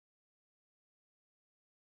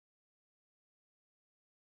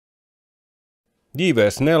J.V.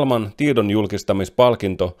 Snellman tiedon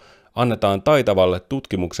julkistamispalkinto annetaan taitavalle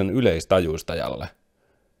tutkimuksen yleistajuistajalle.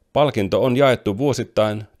 Palkinto on jaettu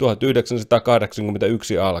vuosittain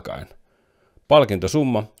 1981 alkaen.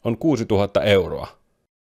 Palkintosumma on 6 000 euroa.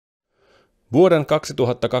 Vuoden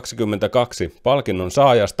 2022 palkinnon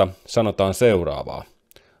saajasta sanotaan seuraavaa.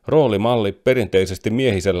 Roolimalli perinteisesti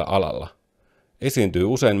miehisellä alalla. Esiintyy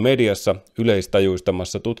usein mediassa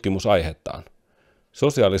yleistajuistamassa tutkimusaihettaan.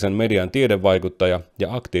 Sosiaalisen median tiedevaikuttaja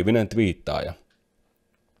ja aktiivinen twiittaaja.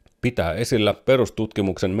 Pitää esillä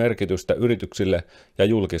perustutkimuksen merkitystä yrityksille ja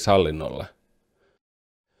julkishallinnolle.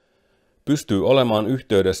 Pystyy olemaan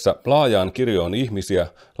yhteydessä laajaan kirjoon ihmisiä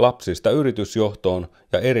lapsista yritysjohtoon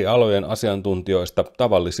ja eri alojen asiantuntijoista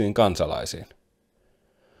tavallisiin kansalaisiin.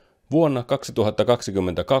 Vuonna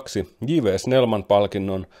 2022 J.V.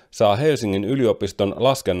 Snellman-palkinnon saa Helsingin yliopiston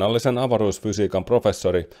laskennallisen avaruusfysiikan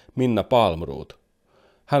professori Minna Palmroth.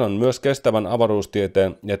 Hän on myös kestävän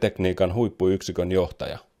avaruustieteen ja tekniikan huippuyksikön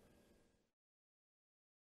johtaja.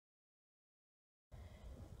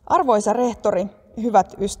 Arvoisa rehtori,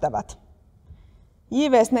 hyvät ystävät.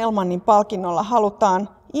 J.V. Snellmanin palkinnolla halutaan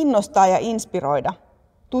innostaa ja inspiroida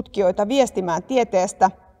tutkijoita viestimään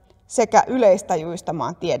tieteestä sekä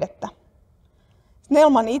yleistajuistamaan tiedettä.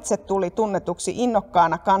 Snellman itse tuli tunnetuksi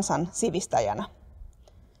innokkaana kansan sivistäjänä.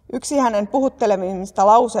 Yksi hänen puhuttelevimmista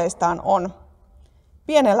lauseistaan on: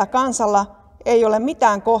 pienellä kansalla ei ole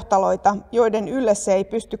mitään kohtaloita, joiden ylle se ei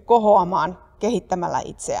pysty kohoamaan kehittämällä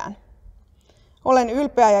itseään. Olen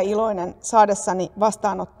ylpeä ja iloinen saadessani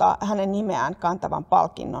vastaanottaa hänen nimeään kantavan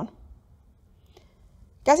palkinnon.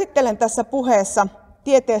 Käsittelen tässä puheessa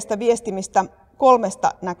tieteestä viestimistä 3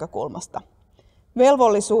 näkökulmasta: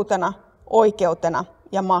 velvollisuutena, oikeutena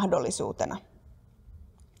ja mahdollisuutena.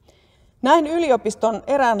 Näin yliopiston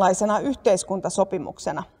eräänlaisena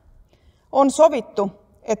yhteiskuntasopimuksena. On sovittu,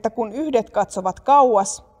 että kun yhdet katsovat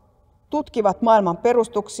kauas, tutkivat maailman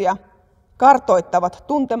perustuksia, kartoittavat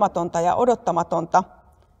tuntematonta ja odottamatonta,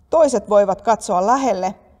 toiset voivat katsoa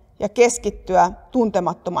lähelle ja keskittyä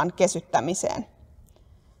tuntemattoman kesyttämiseen.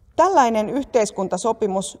 Tällainen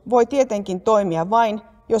yhteiskuntasopimus voi tietenkin toimia vain,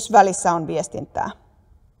 jos välissä on viestintää.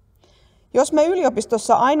 Jos me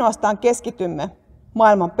yliopistossa ainoastaan keskitymme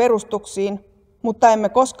maailman perustuksiin, mutta emme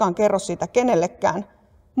koskaan kerro siitä kenellekään,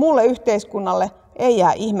 muulle yhteiskunnalle ei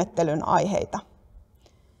jää ihmettelyn aiheita.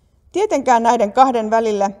 Tietenkään näiden kahden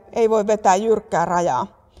välille ei voi vetää jyrkkää rajaa,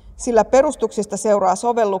 sillä perustuksista seuraa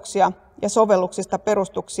sovelluksia ja sovelluksista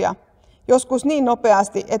perustuksia, joskus niin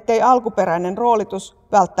nopeasti, ettei alkuperäinen roolitus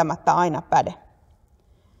välttämättä aina päde.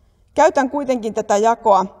 Käytän kuitenkin tätä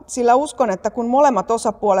jakoa, sillä uskon, että kun molemmat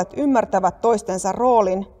osapuolet ymmärtävät toistensa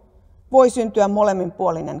roolin, voi syntyä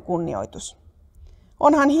molemminpuolinen kunnioitus.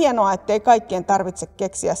 Onhan hienoa, ettei kaikkien tarvitse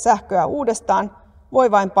keksiä sähköä uudestaan,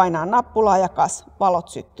 voi vain painaa nappulaa ja kas, valot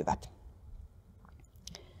syttyvät.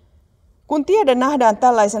 Kun tiede nähdään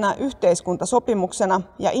tällaisena yhteiskuntasopimuksena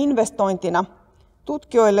ja investointina,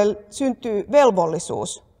 tutkijoille syntyy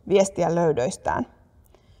velvollisuus viestiä löydöistään.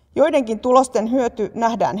 Joidenkin tulosten hyöty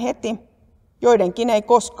nähdään heti, joidenkin ei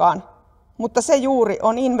koskaan, mutta se juuri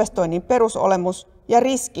on investoinnin perusolemus ja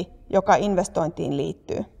riski, joka investointiin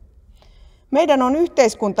liittyy. Meidän on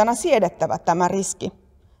yhteiskuntana siedettävä tämä riski,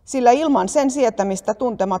 sillä ilman sen sietämistä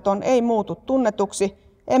tuntematon ei muutu tunnetuksi,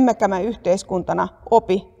 emmekä me yhteiskuntana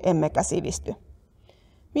opi emmekä sivisty.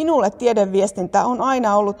 Minulle tiedeviestintä on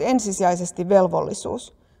aina ollut ensisijaisesti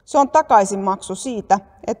velvollisuus. Se on takaisinmaksu siitä,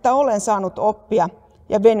 että olen saanut oppia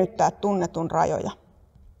ja venyttää tunnetun rajoja.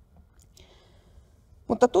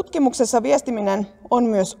 Mutta tutkimuksessa viestiminen on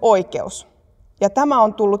myös oikeus, ja tämä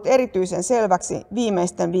on tullut erityisen selväksi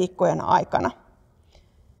viimeisten viikkojen aikana.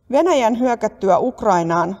 Venäjän hyökättyä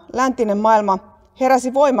Ukrainaan läntinen maailma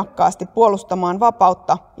heräsi voimakkaasti puolustamaan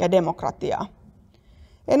vapautta ja demokratiaa.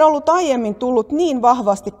 En ollut aiemmin tullut niin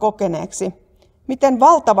vahvasti kokeneeksi, miten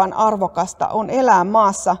valtavan arvokasta on elää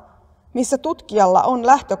maassa, missä tutkijalla on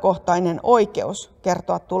lähtökohtainen oikeus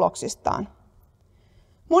kertoa tuloksistaan.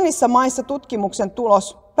 Monissa maissa tutkimuksen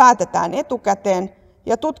tulos päätetään etukäteen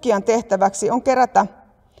ja tutkijan tehtäväksi on kerätä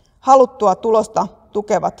haluttua tulosta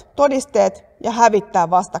tukevat todisteet ja hävittää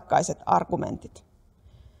vastakkaiset argumentit.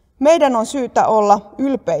 Meidän on syytä olla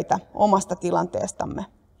ylpeitä omasta tilanteestamme.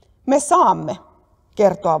 Me saamme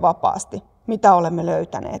kertoa vapaasti, mitä olemme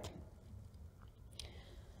löytäneet.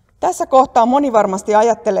 Tässä kohtaa moni varmasti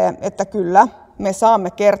ajattelee, että kyllä, me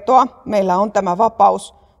saamme kertoa, meillä on tämä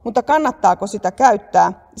vapaus, mutta kannattaako sitä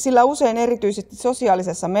käyttää, sillä usein erityisesti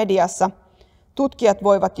sosiaalisessa mediassa tutkijat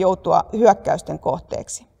voivat joutua hyökkäysten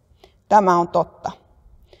kohteeksi. Tämä on totta.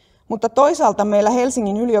 Mutta toisaalta meillä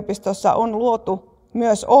Helsingin yliopistossa on luotu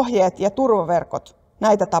myös ohjeet ja turvaverkot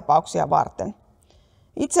näitä tapauksia varten.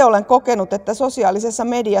 Itse olen kokenut, että sosiaalisessa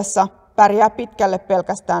mediassa pärjää pitkälle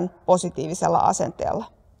pelkästään positiivisella asenteella.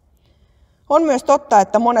 On myös totta,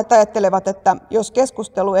 että monet ajattelevat, että jos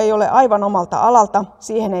keskustelu ei ole aivan omalta alalta,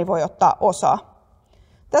 siihen ei voi ottaa osaa.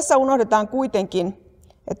 Tässä unohdetaan kuitenkin,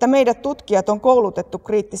 että meidät tutkijat on koulutettu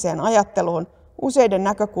kriittiseen ajatteluun, useiden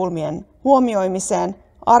näkökulmien huomioimiseen,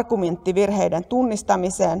 argumenttivirheiden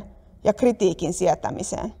tunnistamiseen ja kritiikin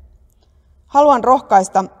sietämiseen. Haluan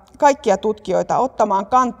rohkaista kaikkia tutkijoita ottamaan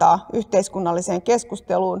kantaa yhteiskunnalliseen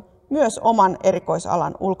keskusteluun myös oman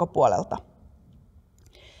erikoisalan ulkopuolelta.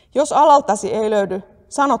 Jos alaltasi ei löydy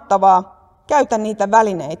sanottavaa, käytä niitä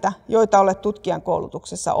välineitä, joita olet tutkijan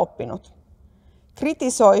koulutuksessa oppinut.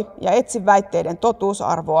 Kritisoi ja etsi väitteiden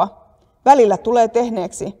totuusarvoa. Välillä tulee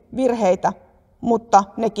tehneeksi virheitä, mutta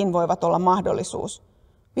nekin voivat olla mahdollisuus.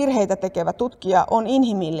 Virheitä tekevä tutkija on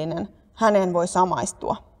inhimillinen, häneen voi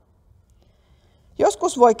samaistua.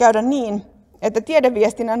 Joskus voi käydä niin, että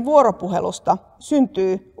tiedeviestinnän vuoropuhelusta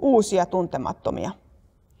syntyy uusia tuntemattomia.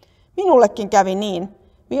 Minullekin kävi niin.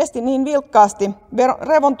 Viestin niin vilkkaasti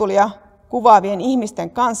revontulia kuvaavien ihmisten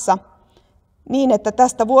kanssa niin, että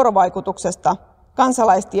tästä vuorovaikutuksesta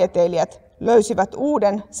kansalaistieteilijät löysivät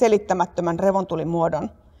uuden selittämättömän revontulimuodon,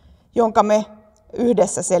 jonka me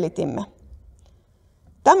yhdessä selitimme.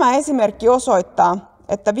 Tämä esimerkki osoittaa,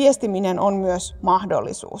 että viestiminen on myös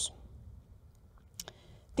mahdollisuus.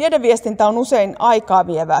 Tiedeviestintä on usein aikaa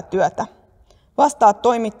vievää työtä. Vastaat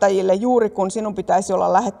toimittajille juuri kun sinun pitäisi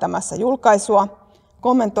olla lähettämässä julkaisua,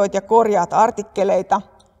 kommentoit ja korjaat artikkeleita,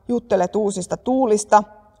 juttelet uusista tuulista,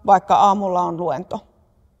 vaikka aamulla on luento.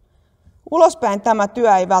 Ulospäin tämä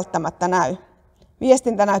työ ei välttämättä näy.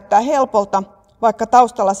 Viestintä näyttää helpolta, vaikka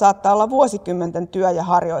taustalla saattaa olla vuosikymmenten työ ja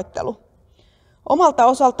harjoittelu. Omalta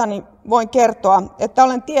osaltani voin kertoa, että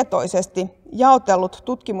olen tietoisesti jaotellut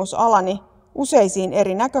tutkimusalani useisiin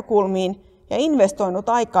eri näkökulmiin ja investoinut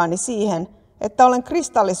aikaani siihen, että olen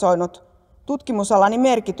kristallisoinut tutkimusalani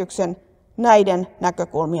merkityksen näiden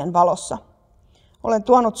näkökulmien valossa. Olen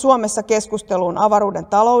tuonut Suomessa keskusteluun avaruuden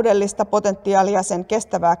taloudellista potentiaalia, sen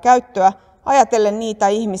kestävää käyttöä, ajatellen niitä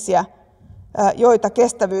ihmisiä, joita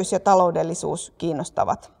kestävyys ja taloudellisuus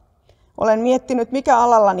kiinnostavat. Olen miettinyt, mikä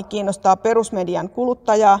alallani kiinnostaa perusmedian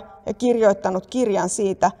kuluttajaa ja kirjoittanut kirjan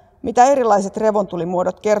siitä, mitä erilaiset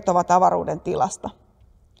revontulimuodot kertovat avaruuden tilasta.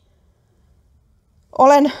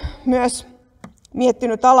 Olen myös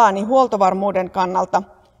miettinyt alaani huoltovarmuuden kannalta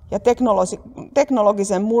ja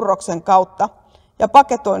teknologisen murroksen kautta ja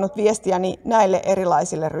paketoinut viestiäni näille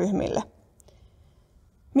erilaisille ryhmille.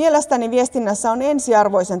 Mielestäni viestinnässä on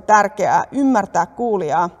ensiarvoisen tärkeää ymmärtää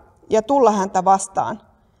kuulijaa ja tulla häntä vastaan,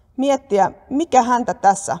 miettiä, mikä häntä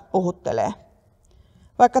tässä puhuttelee.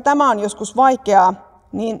 Vaikka tämä on joskus vaikeaa,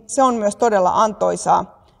 niin se on myös todella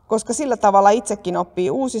antoisaa, koska sillä tavalla itsekin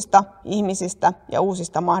oppii uusista ihmisistä ja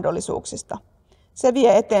uusista mahdollisuuksista. Se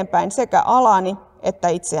vie eteenpäin sekä alaani että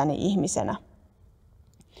itseäni ihmisenä.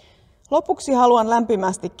 Lopuksi haluan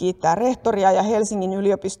lämpimästi kiittää rehtoria ja Helsingin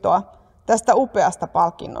yliopistoa tästä upeasta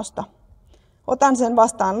palkinnosta. Otan sen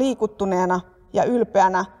vastaan liikuttuneena ja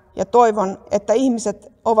ylpeänä ja toivon, että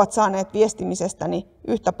ihmiset ovat saaneet viestimisestäni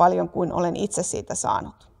yhtä paljon kuin olen itse siitä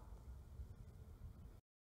saanut.